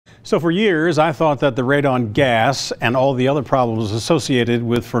So for years, I thought that the radon gas and all the other problems associated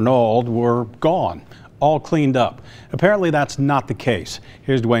with Fernald were gone, all cleaned up. Apparently that's not the case.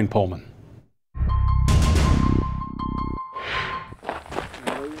 Here's Dwayne Pullman.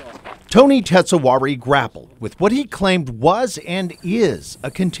 Tony Tetsuwari grappled with what he claimed was and is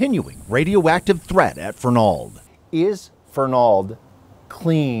a continuing radioactive threat at Fernald. Is Fernald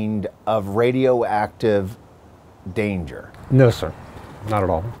cleaned of radioactive danger? No, sir. Not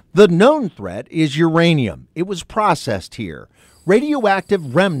at all. The known threat is uranium. It was processed here.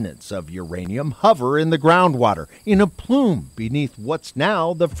 Radioactive remnants of uranium hover in the groundwater in a plume beneath what's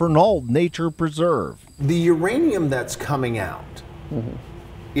now the Fernald Nature Preserve. The uranium that's coming out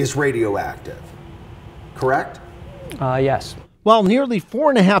is radioactive, correct? Yes. While nearly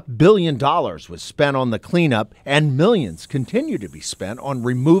 $4.5 billion was spent on the cleanup and millions continue to be spent on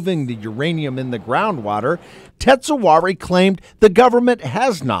removing the uranium in the groundwater, Tetsuwari claimed the government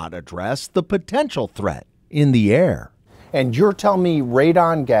has not addressed the potential threat in the air. And you're telling me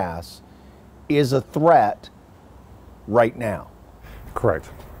radon gas is a threat right now? Correct.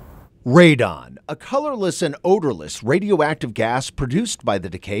 Radon, a colorless and odorless radioactive gas produced by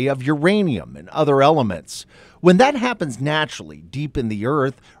the decay of uranium and other elements. When that happens naturally deep in the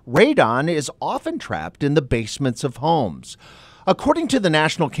earth, radon is often trapped in the basements of homes. According to the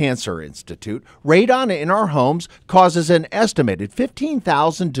National Cancer Institute, radon in our homes causes an estimated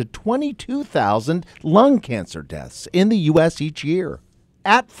 15,000 to 22,000 lung cancer deaths in the U.S. each year.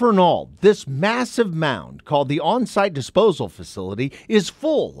 At Fernald, this massive mound called the On-Site Disposal Facility is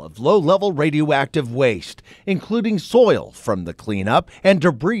full of low-level radioactive waste, including soil from the cleanup and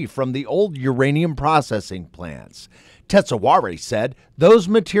debris from the old uranium processing plants. Tetsuwari said those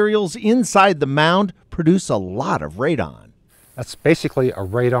materials inside the mound produce a lot of radon. That's basically a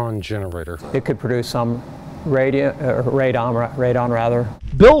radon generator. It could produce some radon.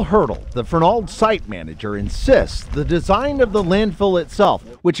 Bill Hurdle, the Fernald site manager, insists the design of the landfill itself,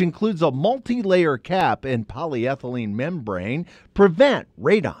 which includes a multi-layer cap and polyethylene membrane, prevent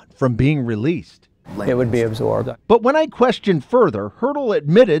radon from being released. It would be absorbed. But when I questioned further, Hurdle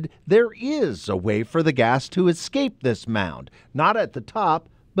admitted there is a way for the gas to escape this mound, not at the top,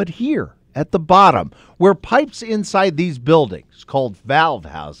 but here at the bottom, where pipes inside these buildings, called valve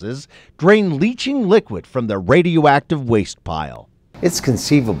houses, drain leaching liquid from the radioactive waste pile. It's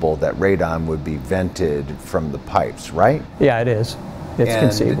conceivable that radon would be vented from the pipes, right? Yeah, it is. It's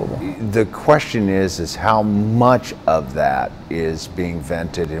conceivable. The question is how much of that is being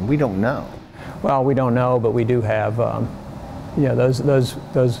vented, and we don't know. Well, we don't know, but we do have, we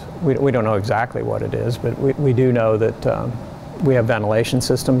don't know exactly what it is, but we do know that we have ventilation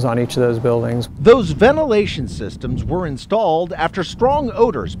systems on each of those buildings. Those ventilation systems were installed after strong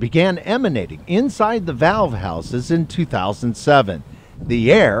odors began emanating inside the valve houses in 2007.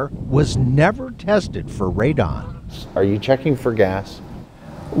 The air was never tested for radon. Are you checking for gas?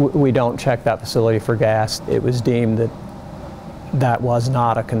 We don't check that facility for gas. It was deemed that that was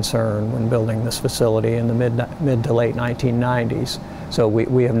not a concern when building this facility in the mid to late 1990s. So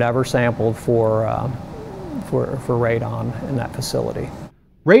we have never sampled for radon in that facility.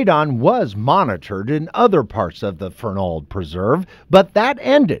 Radon was monitored in other parts of the Fernald Preserve, but that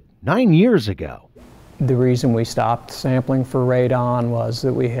ended 9 years ago. The reason we stopped sampling for radon was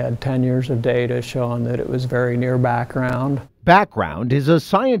that we had 10 years of data showing that it was very near background. Background is a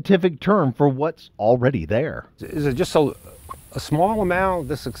scientific term for what's already there. Is it just a small amount,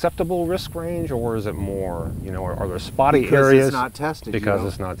 this acceptable risk range, or is it more? You know, are there spotty areas? It's not tested. Because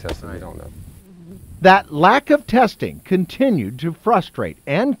it's not tested, I don't know. That lack of testing continued to frustrate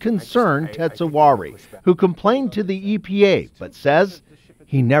and concern Tetsuwari, who complained to the EPA, but says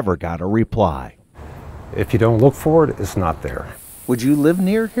he never got a reply. If you don't look for it, it's not there. Would you live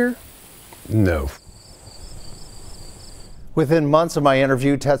near here? No. Within months of my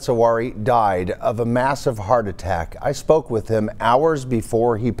interview, Tetsuwari died of a massive heart attack. I spoke with him hours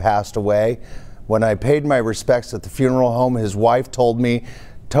before he passed away. When I paid my respects at the funeral home, his wife told me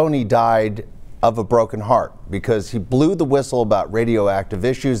Tony died of a broken heart because he blew the whistle about radioactive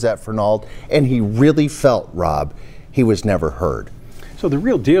issues at Fernald, and he really felt, Rob, he was never heard. So the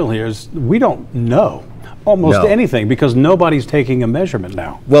real deal here is we don't know almost anything because nobody's taking a measurement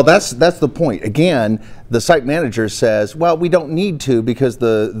now. Well, that's the point. Again, the site manager says, well, we don't need to because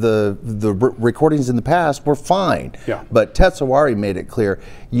the recordings in the past were fine. Yeah. But Tetsuwari made it clear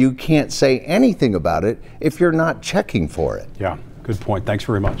you can't say anything about it if you're not checking for it. Yeah, good point. Thanks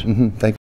very much. Thank you.